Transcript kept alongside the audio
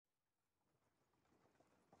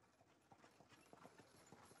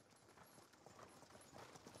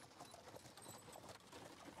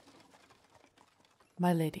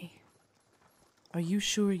My lady, are you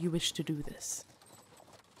sure you wish to do this?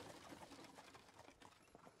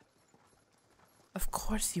 Of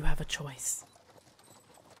course you have a choice.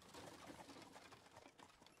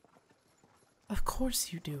 Of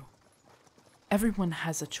course you do. Everyone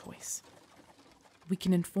has a choice. We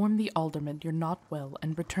can inform the alderman you're not well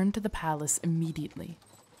and return to the palace immediately.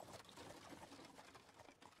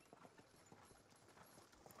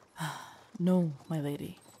 No, my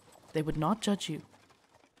lady. They would not judge you.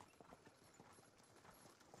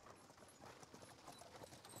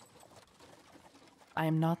 I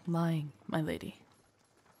am not lying, my lady.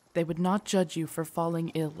 They would not judge you for falling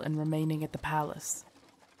ill and remaining at the palace.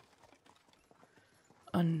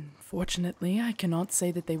 Unfortunately, I cannot say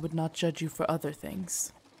that they would not judge you for other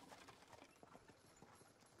things.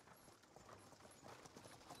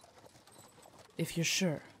 If you're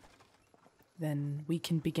sure, then we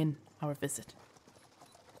can begin our visit.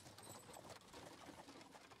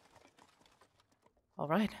 All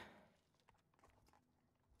right.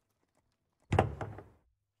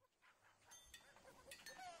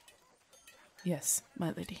 Yes,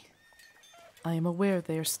 my lady. I am aware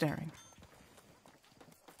they are staring.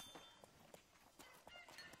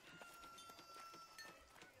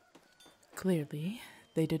 Clearly,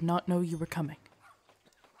 they did not know you were coming.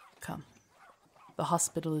 Come. The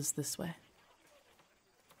hospital is this way.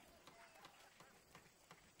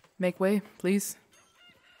 Make way, please.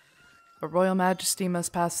 Her Royal Majesty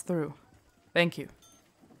must pass through. Thank you.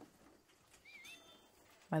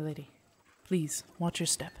 My lady, please, watch your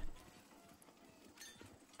step.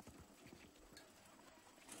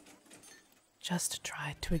 Just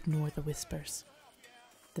try to ignore the whispers.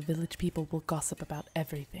 The village people will gossip about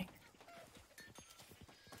everything.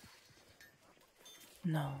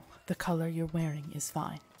 No, the color you're wearing is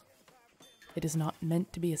fine. It is not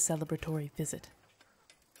meant to be a celebratory visit.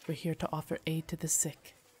 We're here to offer aid to the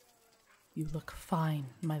sick. You look fine,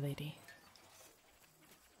 my lady.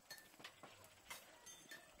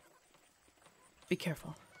 Be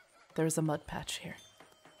careful. There is a mud patch here.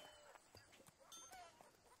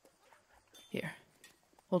 Here,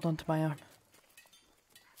 hold on to my arm.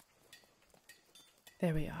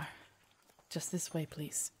 There we are. Just this way,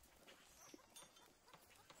 please.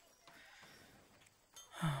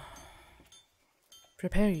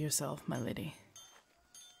 Prepare yourself, my lady.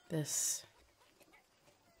 This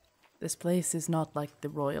place is not like the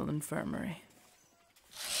Royal Infirmary.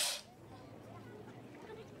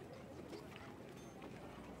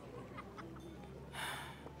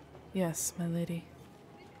 Yes, my lady.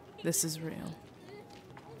 This is real.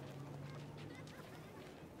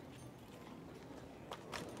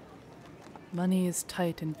 Money is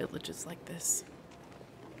tight in villages like this.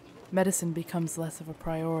 Medicine becomes less of a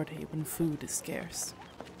priority when food is scarce.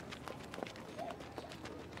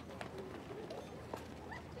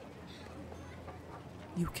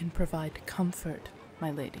 You can provide comfort,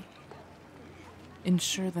 my lady.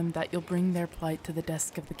 Ensure them that you'll bring their plight to the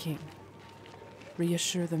desk of the king.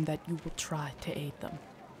 Reassure them that you will try to aid them.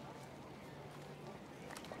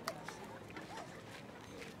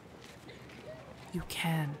 You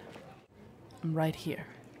can. I'm right here.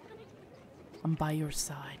 I'm by your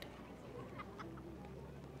side.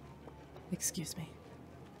 Excuse me.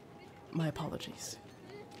 My apologies.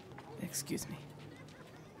 Excuse me.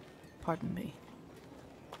 Pardon me.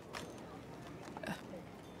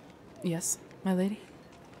 Yes, my lady?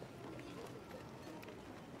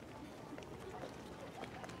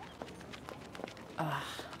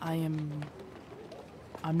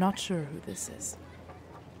 I'm not sure who this is.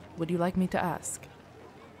 Would you like me to ask?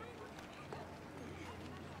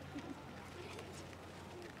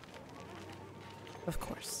 Of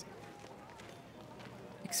course.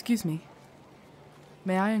 Excuse me.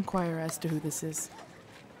 May I inquire as to who this is?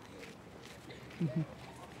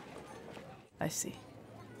 I see.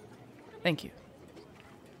 Thank you.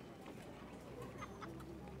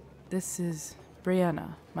 This is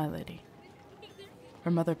Brianna, my lady.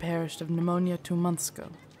 Her mother perished of pneumonia 2 months ago,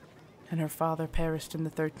 and her father perished in the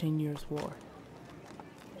 13 Years' War.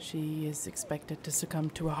 She is expected to succumb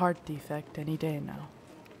to a heart defect any day now.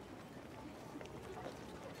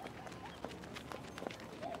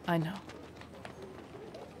 I know.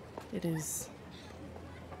 It is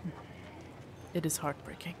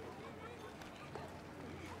heartbreaking.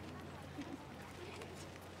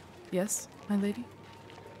 Yes, my lady?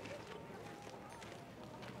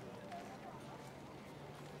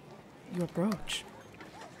 Your brooch.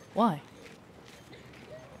 Why?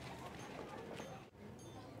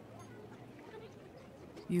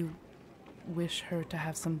 You wish her to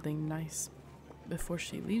have something nice before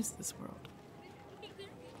she leaves this world.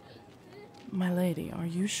 My lady, are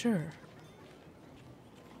you sure?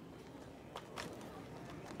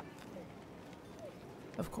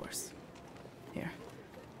 Of course. Here,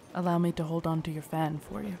 allow me to hold on to your fan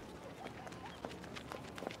for you.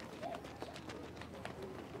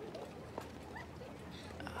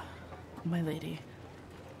 My lady,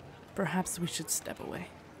 perhaps we should step away.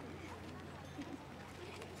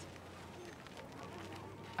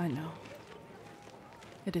 I know.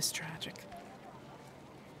 It is tragic.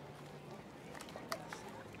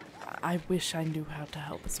 I wish I knew how to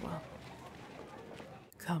help as well.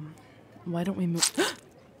 Come, why don't we move?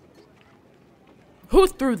 Who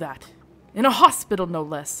threw that? In a hospital, no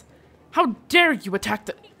less. How dare you attack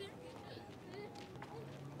the...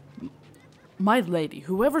 My lady,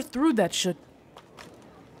 whoever threw that should...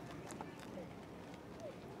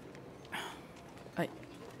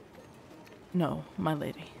 No, my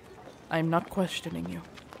lady. I am not questioning you.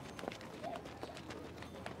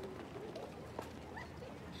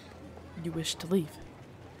 You wish to leave?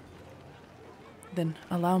 Then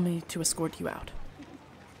allow me to escort you out.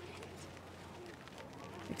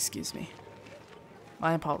 Excuse me.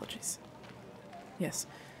 My apologies. Yes.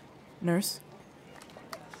 Nurse,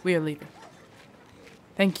 we are leaving.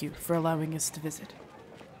 Thank you for allowing us to visit.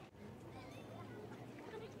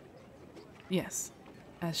 Yes.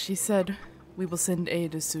 As she said, we will send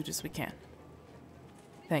aid as soon as we can.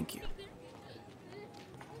 Thank you.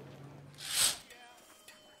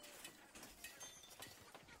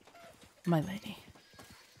 My lady,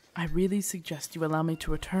 I really suggest you allow me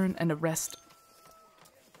to return and arrest...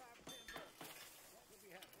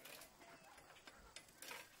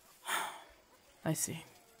 I see.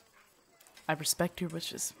 I respect your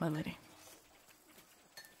wishes, my lady.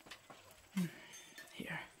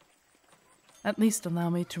 Here. At least allow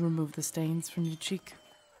me to remove the stains from your cheek.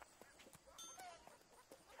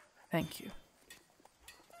 Thank you.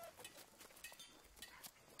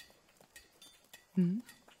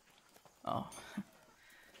 Oh.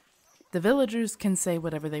 The villagers can say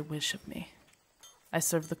whatever they wish of me. I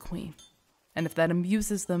serve the queen, and if that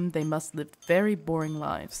amuses them, they must live very boring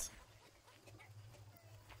lives.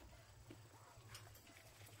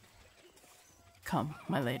 Come,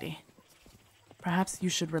 my lady. Perhaps you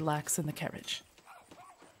should relax in the carriage.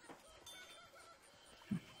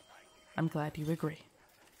 I'm glad you agree.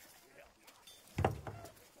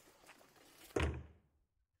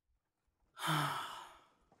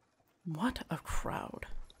 What a crowd.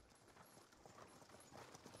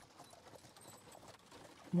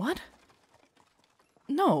 What?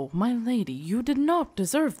 No, my lady, you did not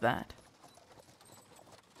deserve that.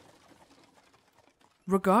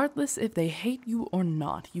 Regardless if they hate you or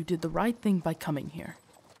not, you did the right thing by coming here.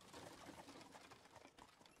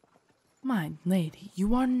 My lady,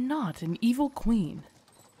 you are not an evil queen.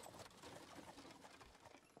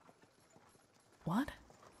 What?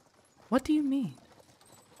 What do you mean?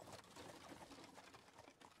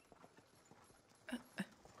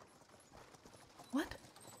 What?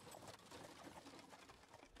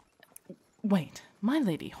 Wait, my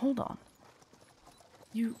lady, hold on.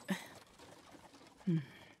 You...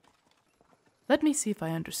 Let me see if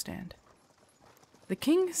I understand. The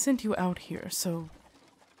king sent you out here so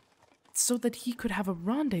that he could have a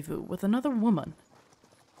rendezvous with another woman.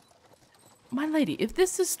 My lady, if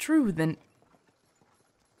this is true, then...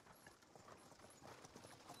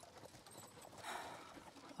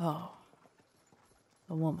 Oh.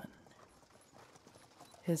 A woman.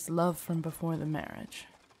 His love from before the marriage.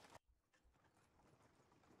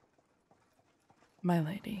 My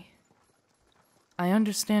lady, I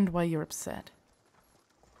understand why you're upset.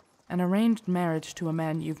 An arranged marriage to a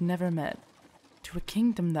man you've never met, to a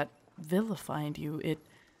kingdom that vilified you, it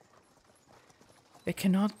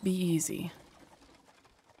cannot be easy.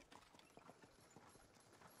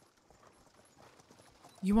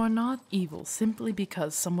 You are not evil simply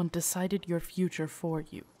because someone decided your future for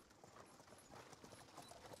you.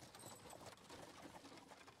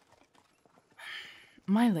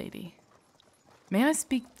 My lady, may I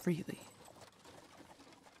speak freely?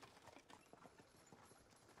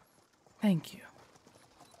 Thank you.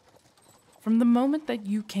 From the moment that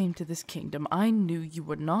you came to this kingdom, I knew you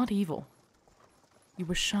were not evil. You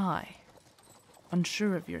were shy,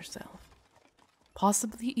 unsure of yourself,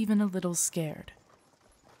 possibly even a little scared.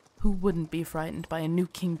 Who wouldn't be frightened by a new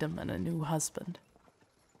kingdom and a new husband?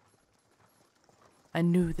 I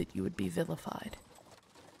knew that you would be vilified.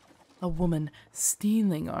 A woman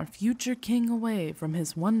stealing our future king away from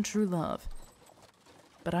his one true love.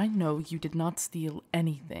 But I know you did not steal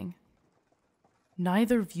anything.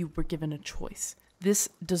 Neither of you were given a choice. This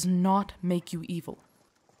does not make you evil.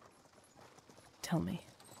 Tell me,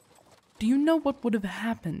 do you know what would have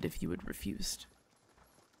happened if you had refused?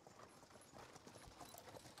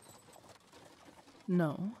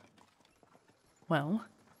 No. Well,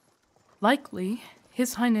 Likely,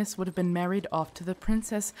 His Highness would have been married off to the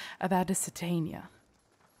Princess of Abyssinia.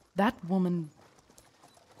 That woman,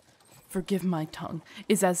 forgive my tongue,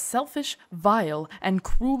 is as selfish, vile, and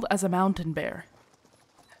cruel as a mountain bear.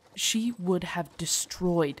 She would have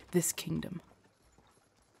destroyed this kingdom.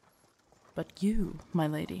 But you, my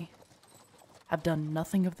lady, have done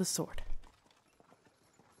nothing of the sort.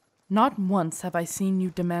 Not once have I seen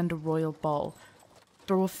you demand a royal ball,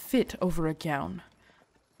 throw a fit over a gown.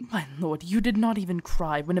 My lord, you did not even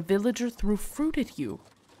cry when a villager threw fruit at you.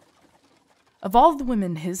 Of all the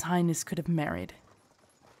women His Highness could have married,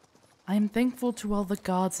 I am thankful to all the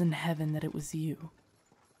gods in heaven that it was you.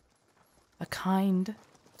 A kind,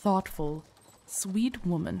 thoughtful, sweet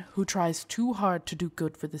woman who tries too hard to do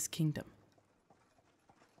good for this kingdom.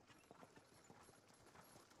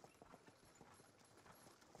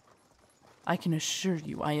 I can assure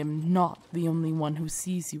you I am not the only one who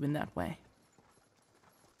sees you in that way.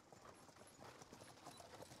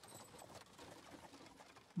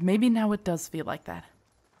 Maybe now it does feel like that.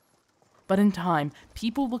 But in time,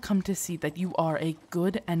 people will come to see that you are a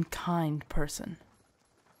good and kind person.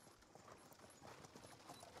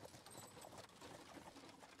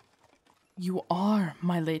 You are,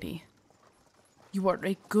 my lady. You are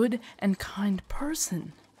a good and kind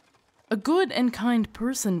person. A good and kind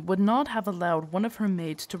person would not have allowed one of her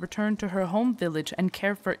maids to return to her home village and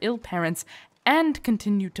care for ill parents and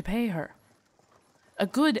continue to pay her. A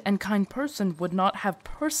good and kind person would not have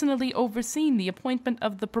personally overseen the appointment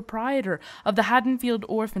of the proprietor of the Haddonfield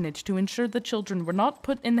orphanage to ensure the children were not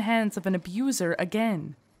put in the hands of an abuser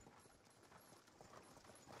again.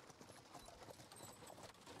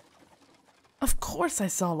 Of course I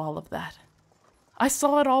saw all of that. I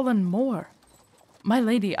saw it all and more. My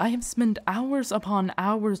lady, I have spent hours upon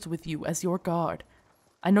hours with you as your guard.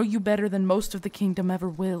 I know you better than most of the kingdom ever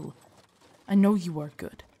will. I know you are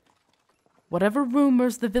good. Whatever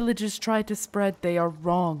rumors the villagers try to spread, they are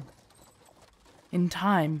wrong. In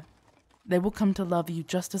time, they will come to love you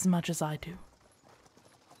just as much as I do.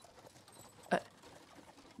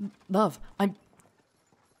 Love, I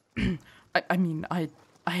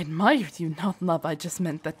admire you, not love. I just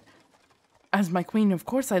meant that, as my queen, of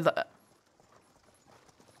course I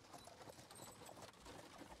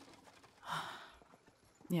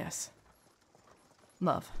Yes.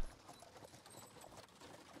 Love.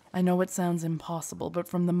 I know it sounds impossible, but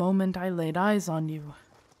from the moment I laid eyes on you,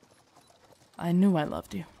 I knew I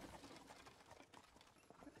loved you.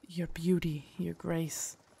 Your beauty, your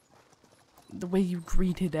grace, the way you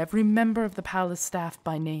greeted every member of the palace staff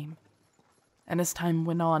by name. And as time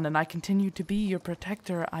went on and I continued to be your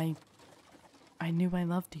protector, I knew I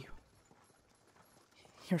loved you.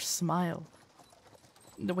 Your smile,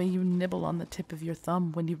 the way you nibble on the tip of your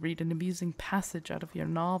thumb when you read an amusing passage out of your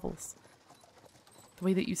novels. The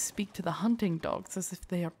way that you speak to the hunting dogs as if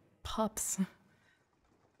they are pups.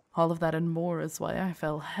 All of that and more is why I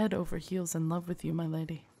fell head over heels in love with you, my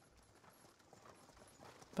lady.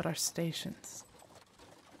 But our stations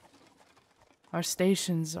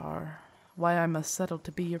are why I must settle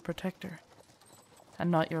to be your protector, and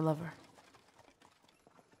not your lover.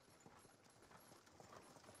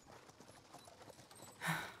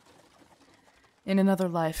 In another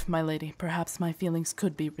life, my lady, perhaps my feelings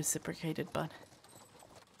could be reciprocated, but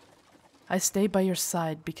I stay by your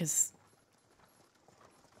side because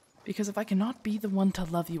if I cannot be the one to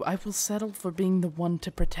love you, I will settle for being the one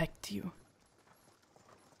to protect you.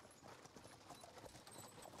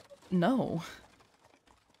 No.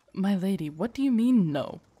 My lady, what do you mean,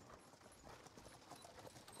 no?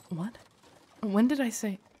 What? When did I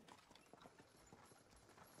say?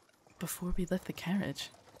 Before we left the carriage.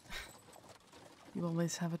 You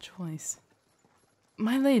always have a choice.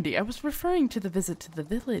 My lady, I was referring to the visit to the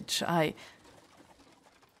village. I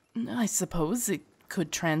suppose it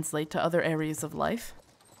could translate to other areas of life.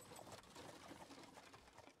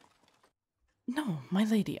 No, my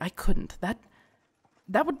lady, I couldn't. That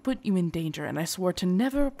would put you in danger, and I swore to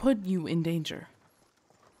never put you in danger.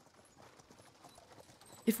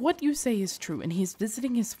 If what you say is true, and he is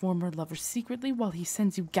visiting his former lover secretly while he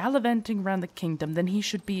sends you gallivanting around the kingdom, then he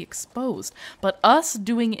should be exposed. But us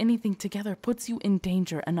doing anything together puts you in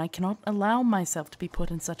danger, and I cannot allow myself to be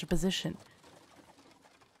put in such a position.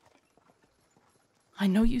 I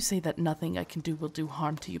know you say that nothing I can do will do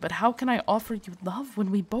harm to you, but how can I offer you love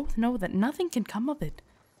when we both know that nothing can come of it?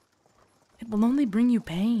 It will only bring you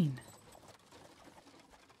pain.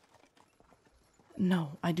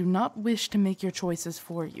 No, I do not wish to make your choices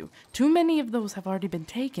for you. Too many of those have already been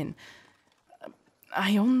taken.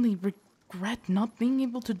 I only regret not being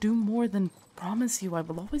able to do more than promise you I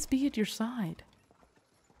will always be at your side.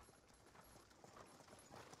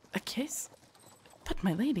 kiss? But,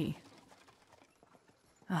 my lady...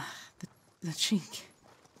 Ah, the cheek.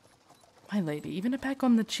 My lady, even a peck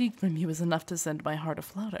on the cheek from you is enough to send my heart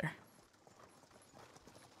aflutter.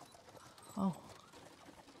 Oh,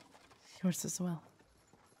 yours as well.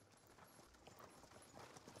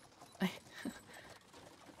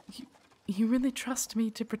 You really trust me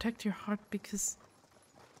to protect your heart because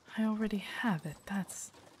I already have it,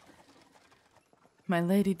 that's... My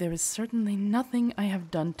lady, there is certainly nothing I have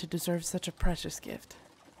done to deserve such a precious gift.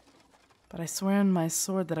 But I swear on my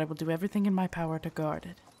sword that I will do everything in my power to guard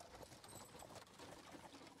it.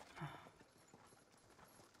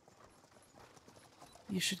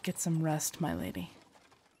 You should get some rest, my lady.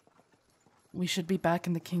 We should be back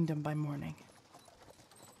in the kingdom by morning.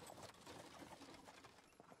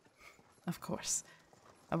 Of course.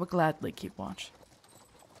 I will gladly keep watch.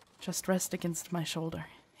 Just rest against my shoulder,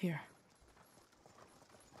 here.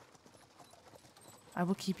 I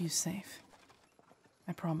will keep you safe.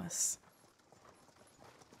 I promise.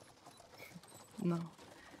 No.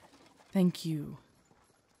 Thank you.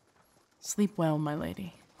 Sleep well, my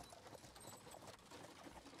lady.